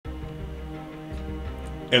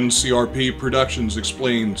NCRP Productions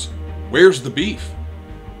explains, where's the beef?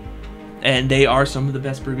 And they are some of the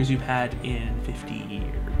best burgers you've had in 50 years.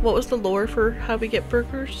 What was the lore for how we get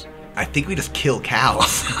burgers? I think we just kill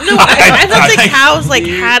cows. No, I thought the cows like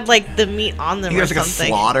had like the meat on them or There's like something. a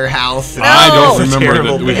slaughterhouse. No. I don't remember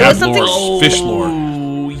that we It had was something- lore, fish lore.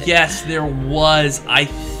 Oh, yes, there was. I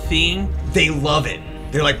think. They love it.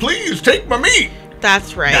 They're like, please take my meat.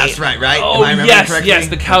 That's right. That's right, right? Oh, Am I remembering yes, correctly? yes.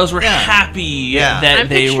 The cows were Yeah. happy Yeah. that I'm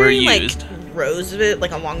they were picturing, used. like rows of it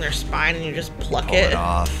like along their spine, and you just pluck Pull it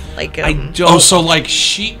off. Like I don't. Oh, so like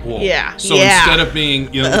sheep wool. Yeah. So Yeah. instead of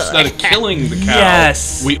being, instead of killing the cow,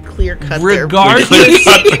 Yes. we clear cut Regardless- clear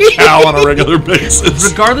cut the cow on a regular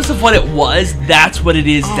basis. Regardless of what it was, that's what it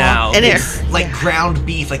is now. and It's like ground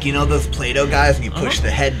beef, like you know those Play-Doh guys, and you push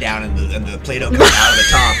the head down, and the Play-Doh comes out of the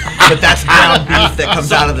top. But that's ground beef that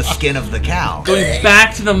comes out of the skin of the cow. Going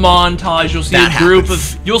back to the montage, you'll see That a group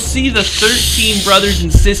happens. of, you'll see the 13 brothers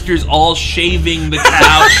and sisters all shaving the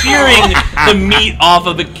cow, shearing the meat off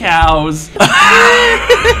of the cows.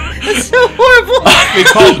 That's so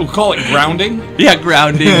horrible. We'll call it grounding. Yeah,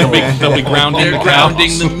 grounding. They'll be grounding They're the grounding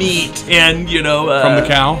cows. the meat, and From the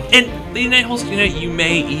cow. And Holsteena, you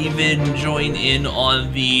may even join in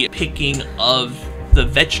on the picking of the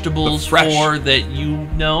vegetables The fresh. for that you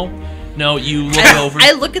know. No, you look over.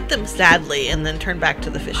 I look at them sadly and then turn back to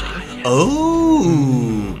the fishing.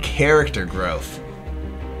 Oh, character growth.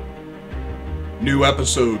 New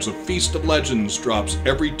episodes of Feast of Legends drops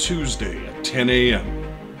every Tuesday at 10 a.m.